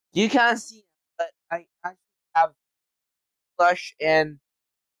You can't see him, but I actually have plush and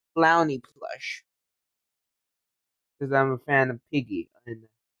Clowny plush because I'm a fan of Piggy and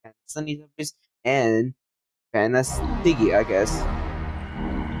Slendytubbies and fan of Piggy, I guess.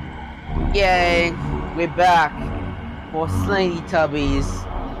 Yay! We're back for Slendytubbies.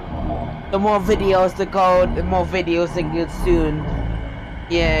 The more videos to go, the more videos to get soon.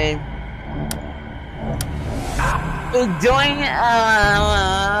 Yay! We're doing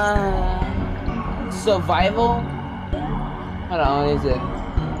survival. Hold on, what is it?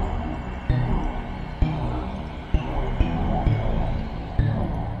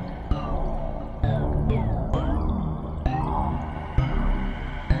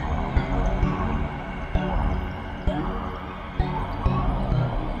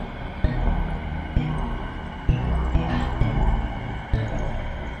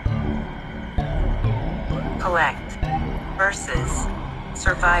 Collect versus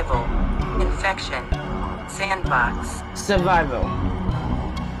survival, infection, sandbox. Survival.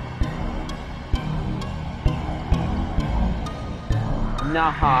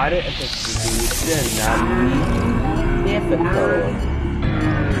 Not hard, it's not difficult.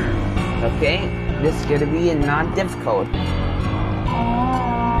 Okay, this is gonna be not difficult.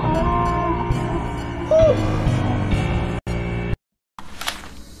 Woo!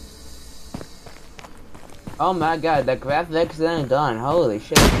 Oh my god, the graphics ain't done. Holy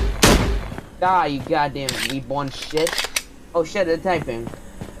shit. Die, you goddamn reborn shit. Oh shit, they're typing.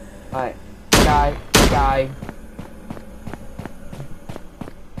 Alright. Die. Die.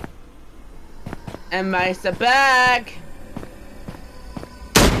 And mice are back!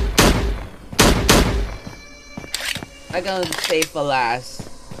 I'm gonna save for last.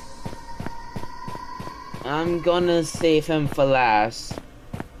 I'm gonna save him for last.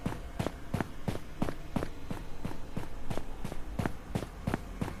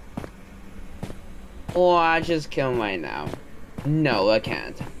 Or I just kill him right now. No, I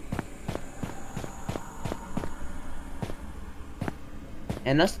can't.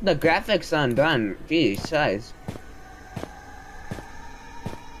 And that's the graphics aren't done. Jeez, size.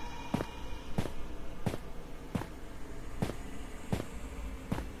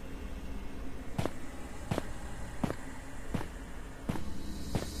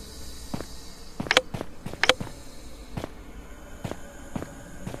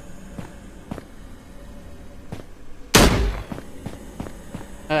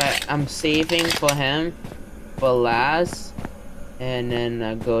 I'm saving for him for last, and then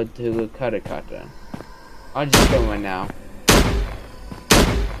I go to cutter. I'll just kill him right now.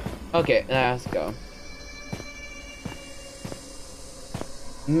 Okay, let's go.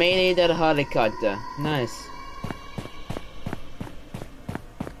 Made it at cutter. Nice.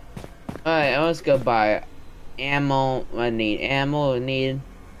 Alright, let's go buy ammo. I need ammo. I need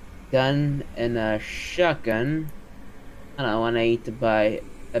gun and a shotgun. I don't want to buy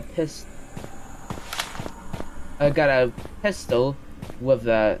a pistol. I got a pistol with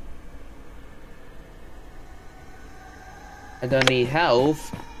a. I don't need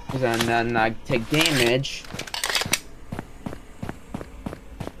health because I'm not take damage.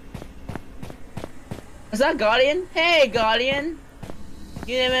 Is that Guardian? Hey, Guardian!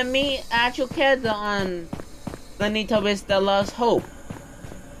 You didn't meet actual character on Slendytubbies The Lost Hope.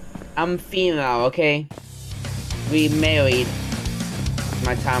 I'm female, okay? We married.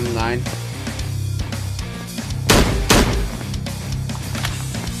 My timeline.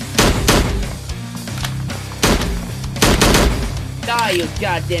 Die, you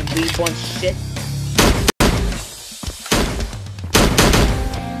goddamn reborn shit.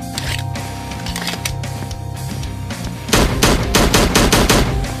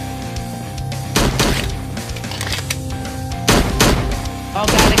 Oh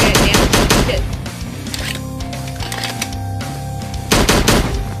god, I got damage. Shit.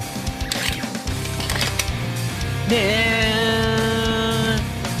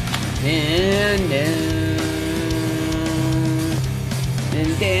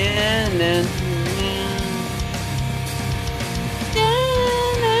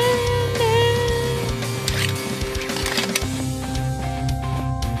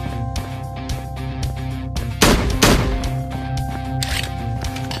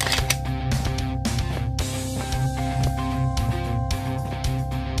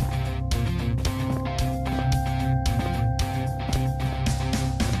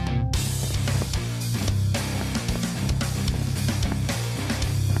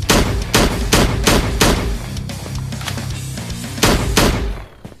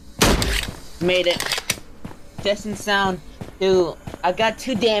 Made it. Doesn't sound too. I got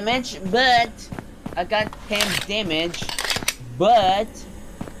 2 damage, but I got 10 damage, but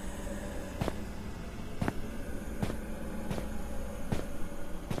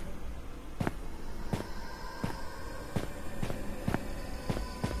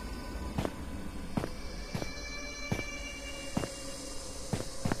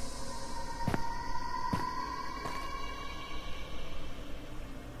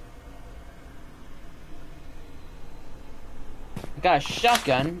Got a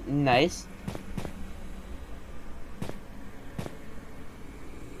shotgun. Nice.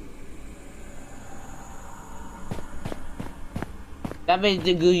 That made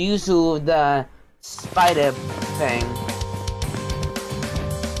the good use of the spider thing.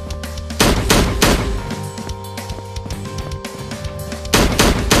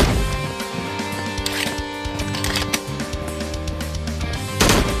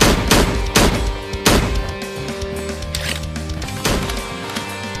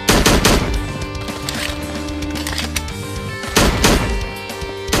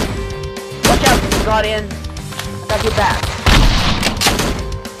 Watch out, Guardian. I got your back.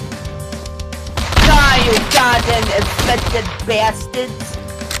 Die, you goddamn infected bastards!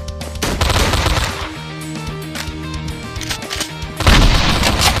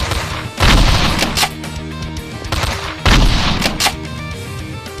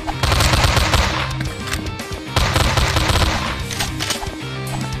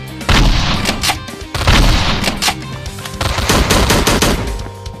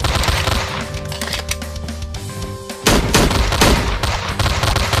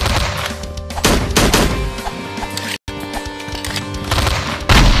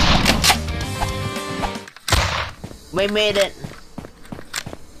 We made it.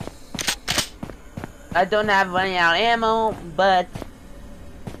 I don't have running out of ammo, but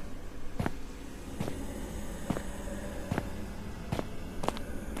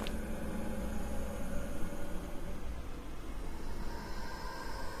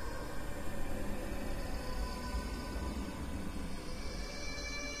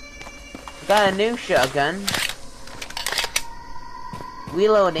got a new shotgun.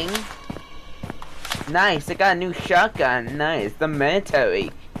 Reloading. Nice, I got a new shotgun. Nice, the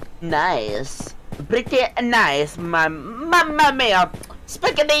military. Nice. Pretty nice, mamma mia.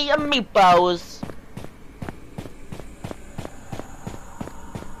 Spaghetti and meatballs.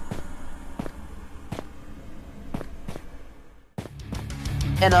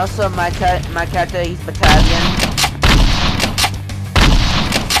 And also my character, he's battalion.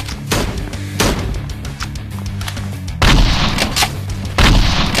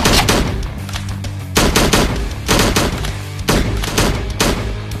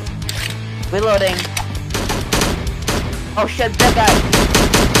 Reloading. Oh shit, that guy.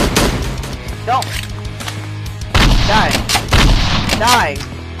 Don't. Die. Die.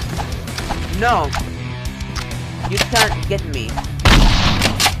 No. You can't get me.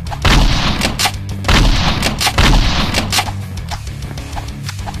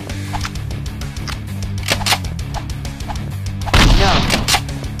 No.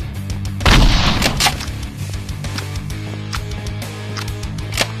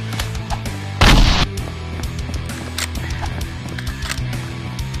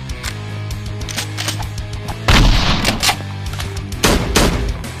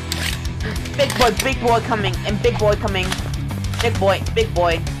 Big boy coming, and big boy coming. Big boy, big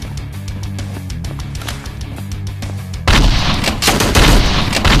boy.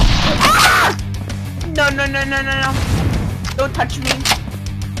 Ah! No, no, no, no, no, no. Don't touch me.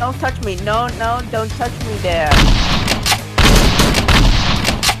 Don't touch me. No, no, don't touch me there.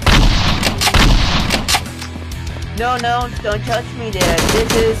 No, no, don't touch me there.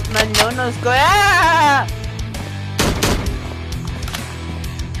 This is my no-no square. Ah!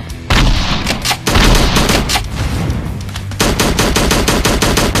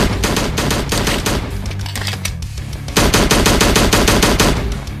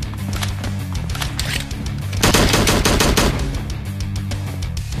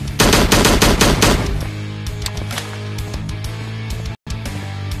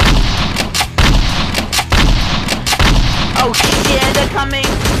 Oh shit, they're coming!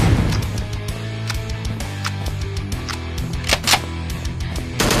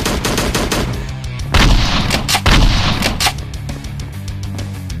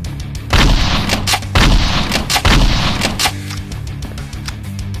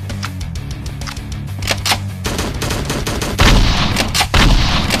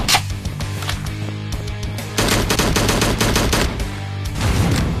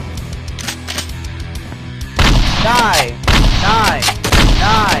 Die! Die!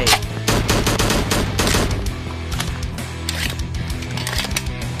 Die!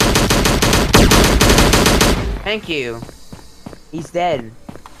 Thank you. He's dead.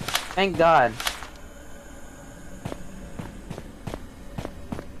 Thank God.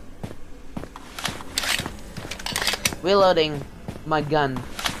 Reloading my gun.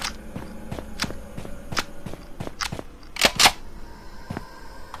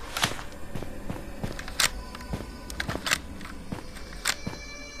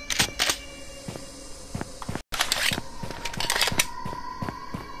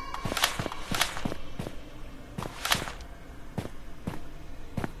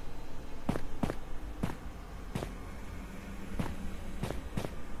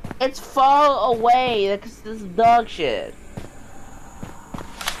 It's far away. This is dog shit.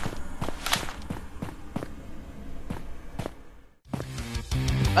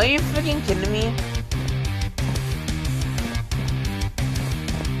 Are you freaking kidding me?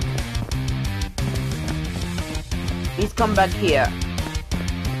 Please come back here.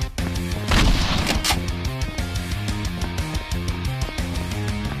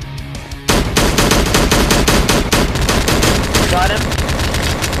 Got him.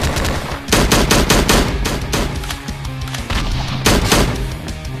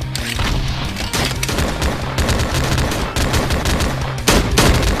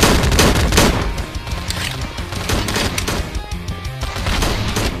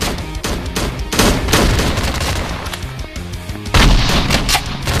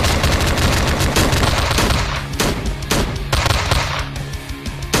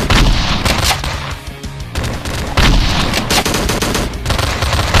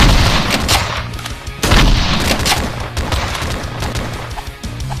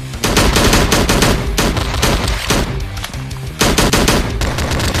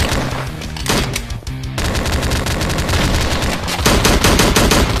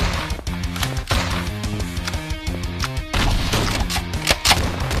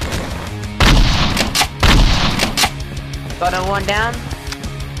 Got him one down.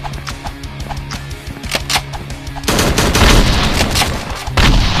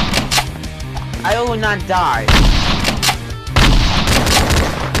 I will not die.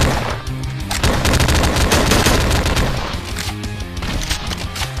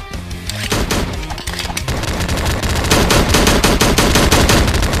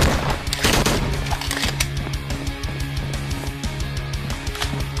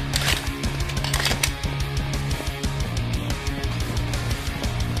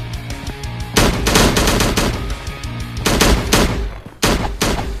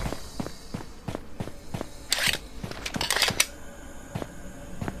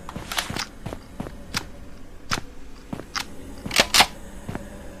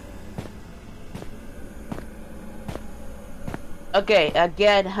 Okay,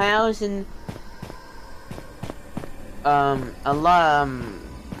 again, housing a lot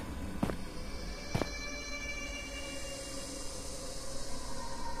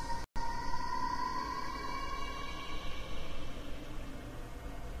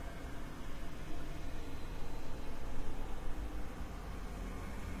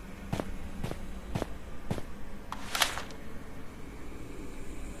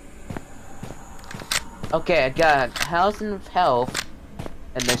okay, I got 1,000 of health,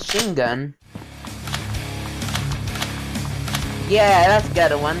 a machine gun. Yeah, that's a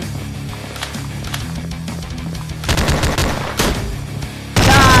good one.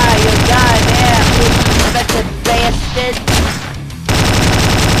 Die, you goddamn infected bastard!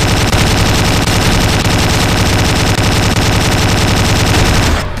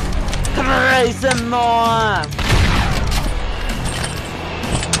 Come on, raise some more!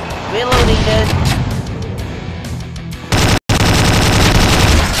 Reloading this.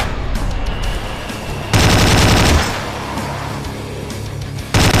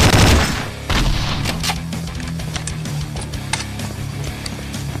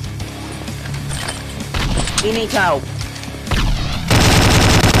 We need help.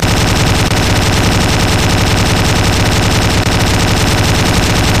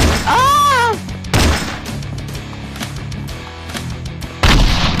 Ah!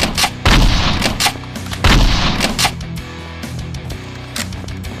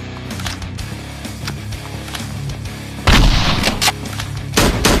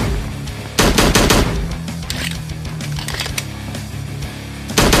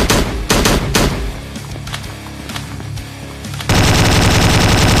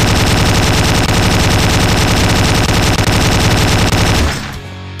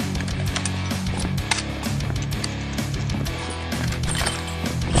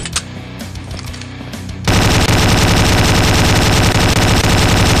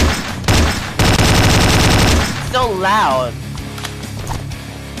 So loud.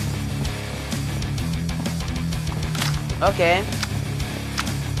 Okay.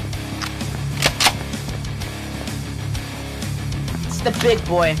 It's the big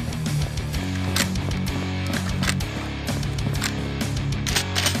boy.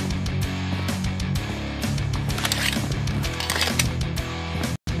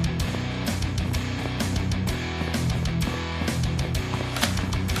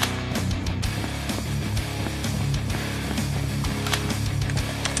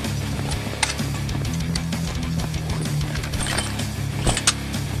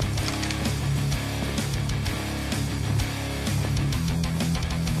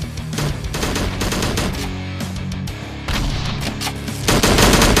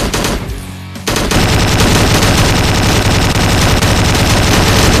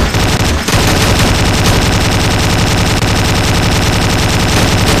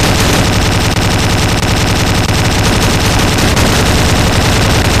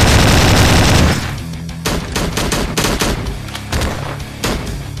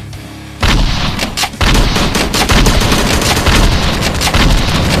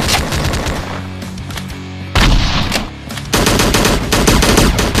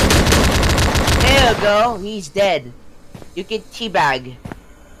 go. He's dead. You can teabag.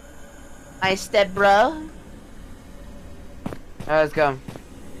 Nice step, bro. Alright, let's go.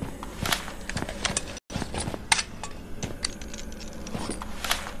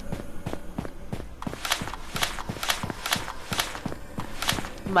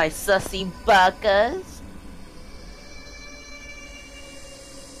 My sussy buckers.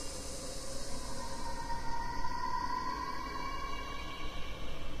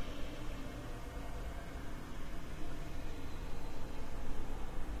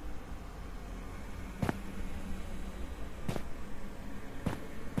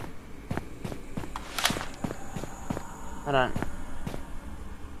 Hold on.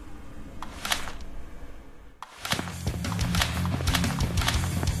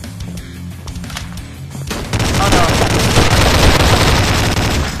 Oh no.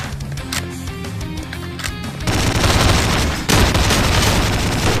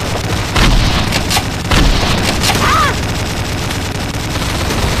 Ah!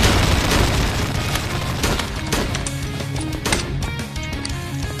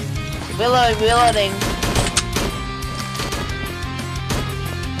 Reloading.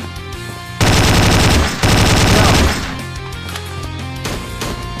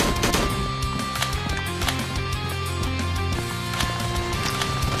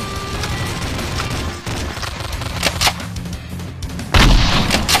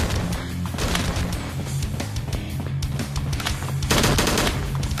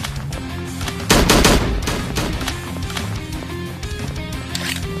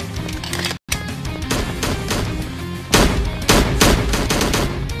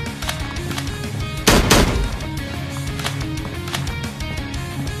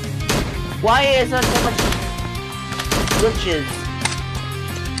 Why is there so much glitches?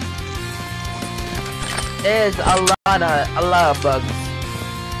 There's a lot of bugs.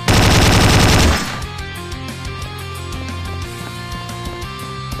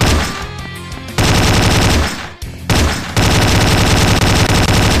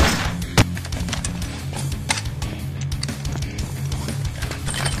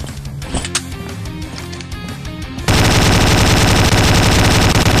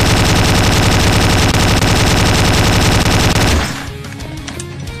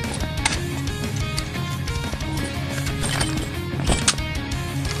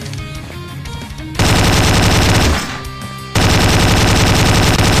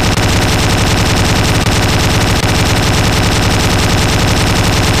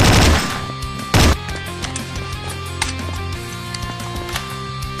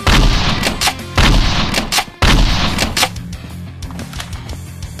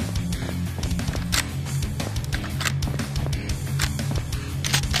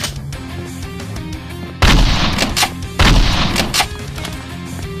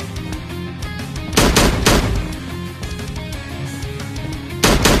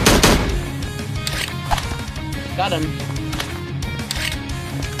 Got him.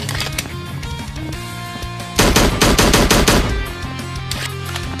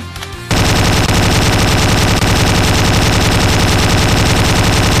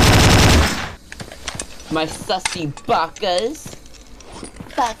 My sussy buckers.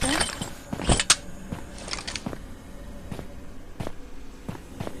 Bucker.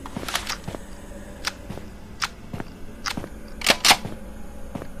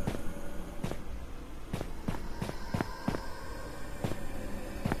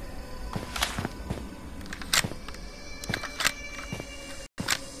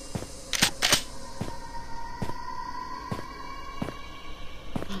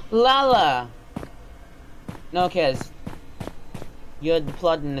 Lala! No, Kez. You're the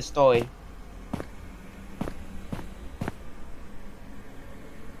plot in the story.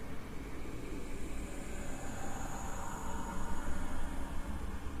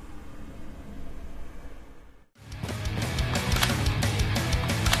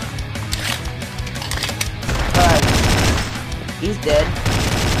 Alright. He's dead.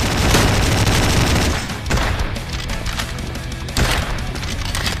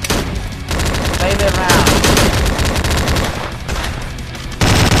 Favorite round.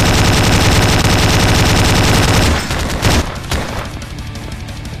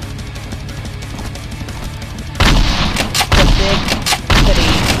 The big titty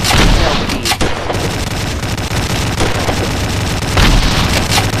milky.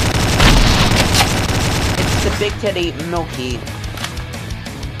 It's the big titty milky.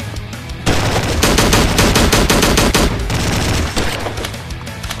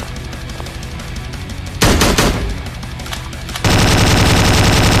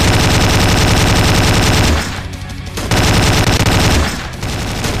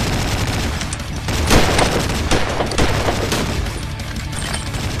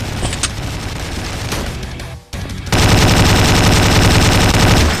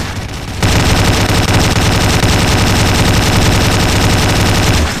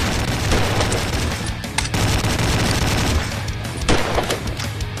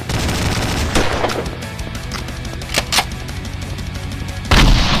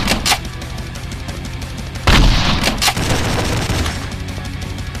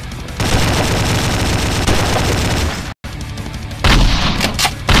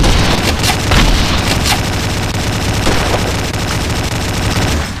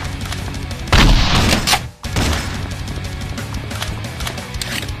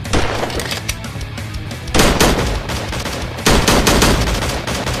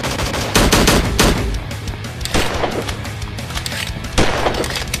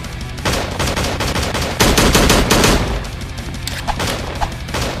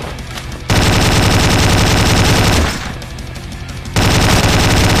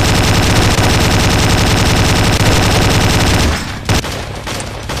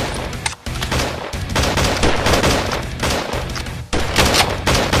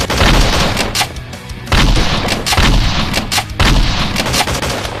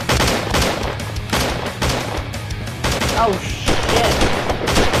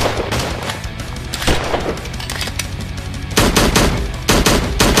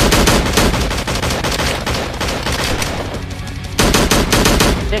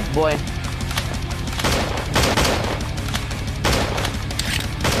 Thick boy.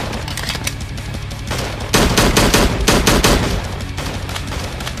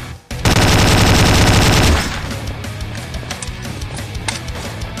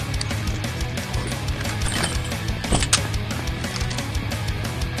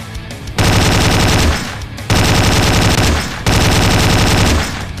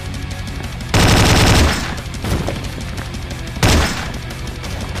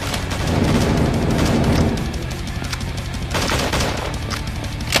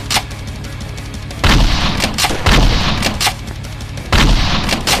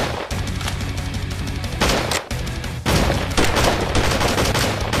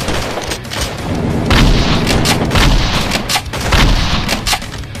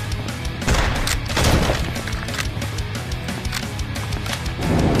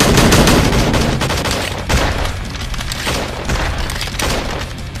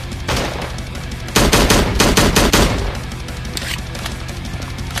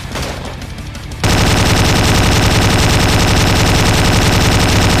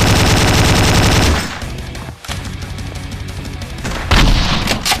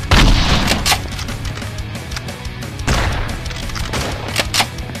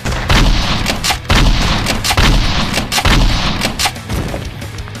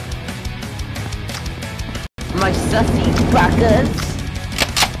 My sussy fuckers.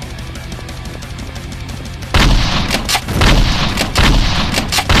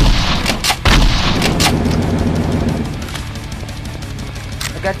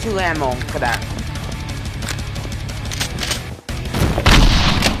 I got 2 ammo for that.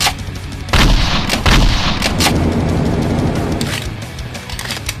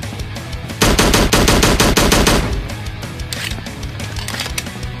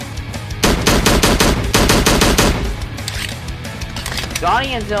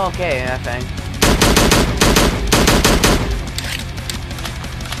 Guardian's okay, I think.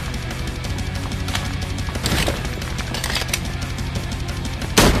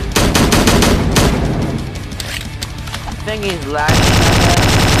 I think he's lagging, I guess.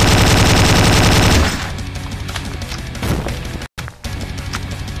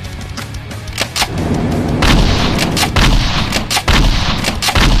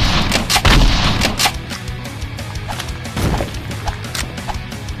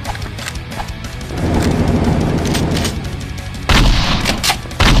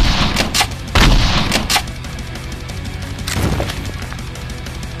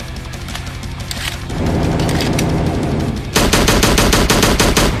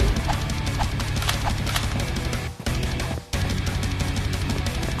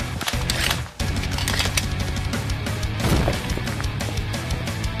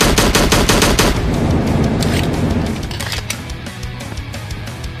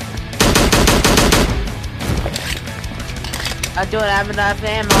 I don't have enough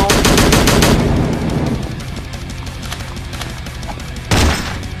ammo.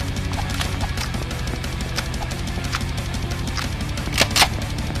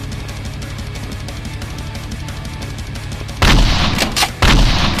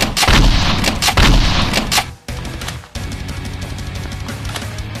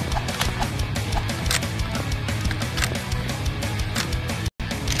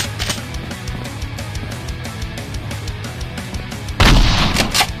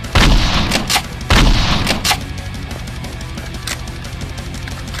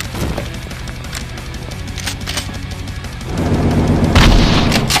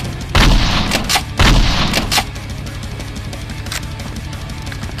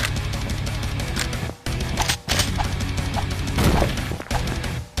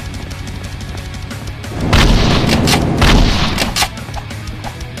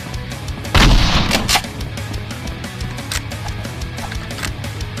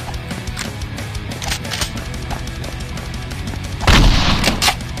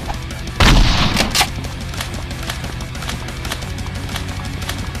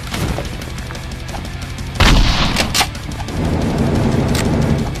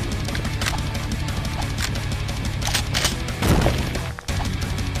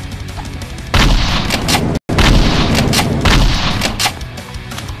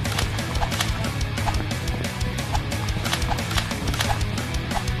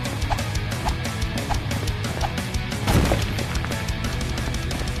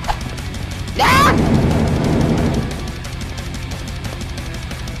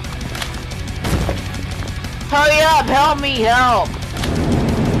 Hurry up! Help me! Help!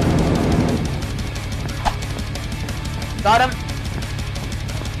 Got him!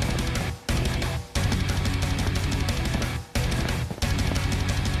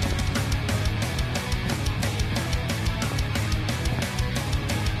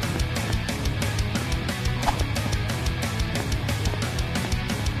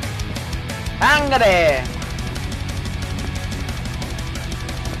 Sangre!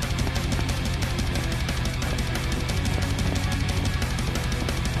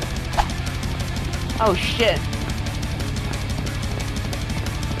 Oh shit.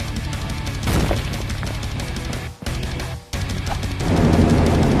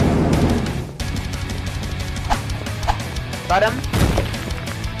 Got him.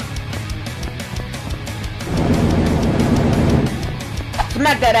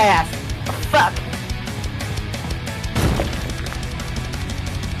 Smack that ass. Oh, fuck.